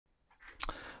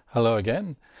Hello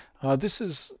again. This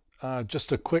is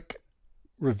just a quick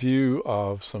review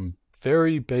of some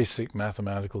very basic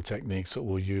mathematical techniques that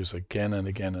we'll use again and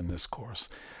again in this course.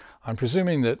 I'm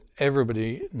presuming that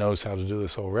everybody knows how to do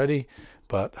this already,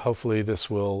 but hopefully this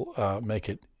will make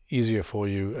it easier for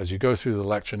you as you go through the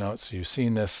lecture notes. You've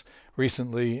seen this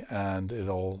recently and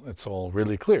it's all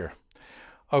really clear.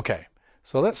 Okay,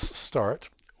 so let's start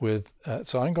with,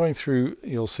 so I'm going through,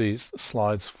 you'll see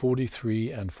slides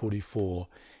 43 and 44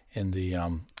 in the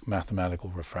mathematical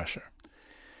refresher.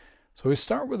 So we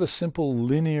start with a simple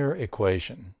linear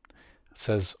equation. It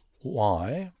says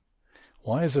y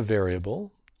is a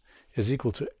variable, is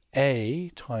equal to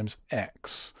a times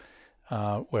x,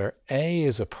 where a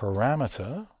is a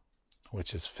parameter,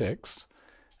 which is fixed,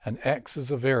 and x is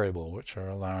a variable, which are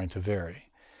allowing to vary,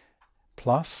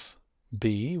 plus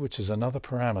b, which is another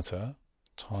parameter,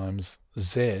 times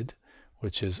z,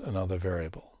 which is another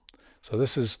variable. So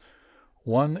this is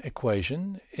one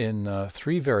equation in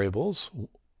three variables,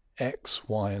 x,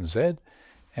 y, and z,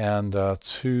 and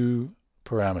two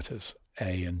parameters,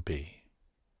 a and b.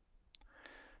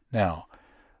 Now,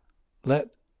 let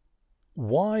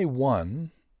y1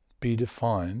 be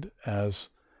defined as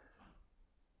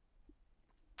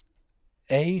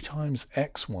a times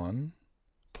x1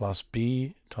 plus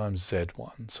b times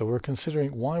z1. So we're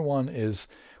considering y1 is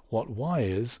what y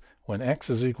is when x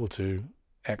is equal to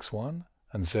x1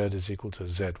 and z is equal to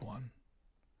z1.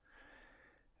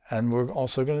 And we're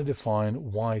also going to define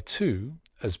y2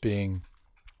 as being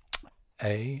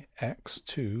a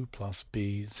x2 plus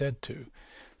b z2.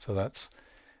 So that's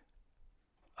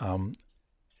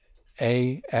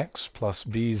a x plus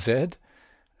b z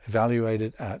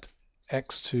evaluated at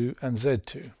x2 and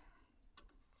z2.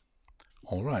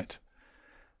 All right.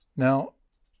 Now,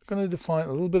 I'm going to define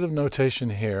a little bit of notation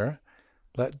here.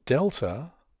 Let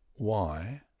delta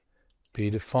y be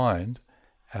defined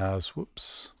as,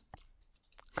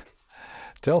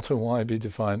 delta y be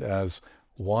defined as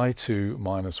y2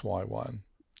 minus y1.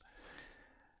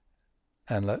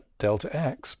 And let delta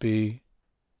x be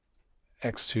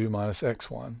x2 minus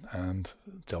x1, and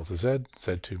delta z,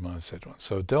 z2 minus z1.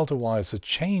 So delta y is a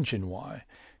change in y,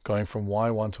 going from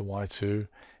y1 to y2,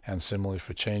 and similarly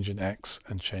for change in x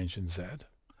and change in z.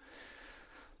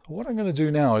 What I'm going to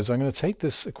do now is I'm going to take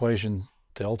this equation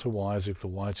delta y is equal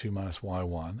to y2 minus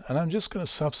y1, and I'm just going to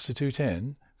substitute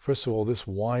in, first of all, this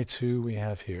y2 we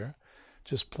have here.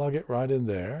 Just plug it right in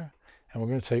there, and we're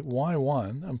going to take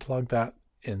y1 and plug that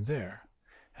in there.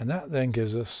 And that then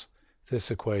gives us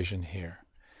this equation here.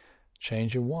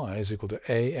 Change in y is equal to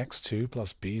ax2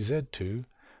 plus bz2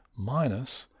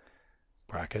 minus,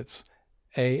 brackets,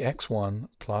 ax1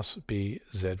 plus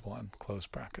bz1, close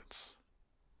brackets.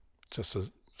 Just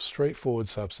a straightforward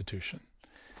substitution.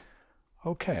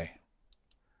 Okay.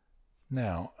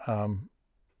 Now,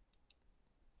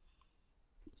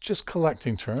 just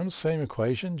collecting terms, same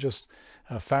equation, just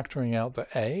factoring out the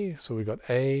a. So we've got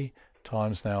a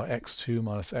times now x2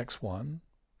 minus x1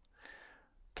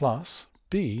 plus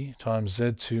b times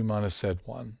z2 minus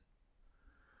z1.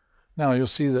 Now you'll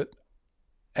see that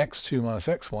x2 minus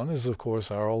x1 is, of course,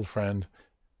 our old friend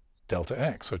delta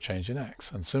x, or change in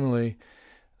x. And similarly,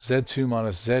 z2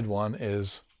 minus z1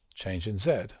 is change in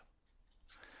z.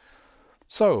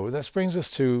 So this brings us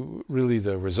to really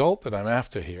the result that I'm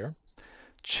after here.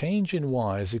 Change in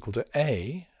y is equal to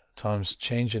a times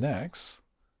change in x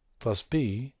plus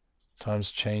b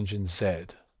times change in z.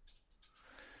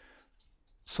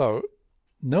 So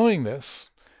knowing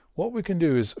this, what we can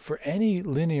do is for any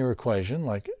linear equation,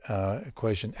 like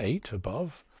equation 8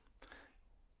 above,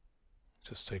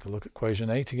 just take a look at equation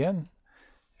 8 again.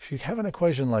 If you have an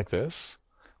equation like this,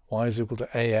 y is equal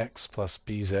to ax plus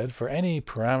bz, for any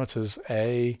parameters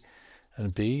a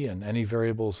and b and any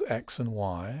variables x and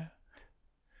y,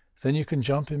 then you can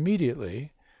jump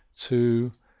immediately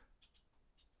to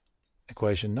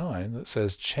equation 9 that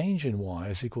says change in y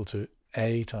is equal to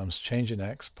a times change in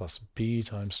x plus b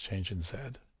times change in z.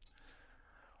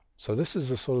 So this is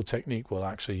the sort of technique we'll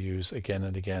actually use again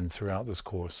and again throughout this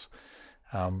course,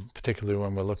 particularly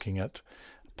when we're looking at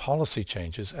policy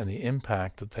changes and the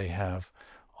impact that they have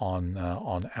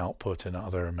on output and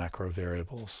other macro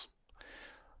variables.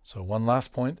 So one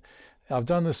last point. I've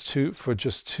done this for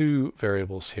just two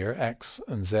variables here, x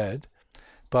and z,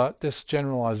 but this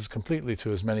generalizes completely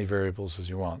to as many variables as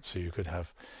you want. So you could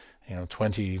have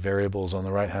 20 variables on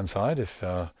the right-hand side if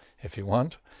you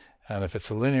want. And if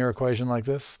it's a linear equation like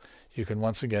this, you can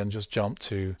once again just jump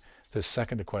to this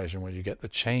second equation where you get the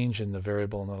change in the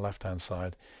variable on the left-hand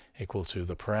side equal to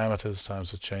the parameters times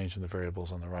the change in the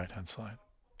variables on the right-hand side.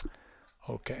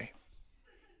 Okay.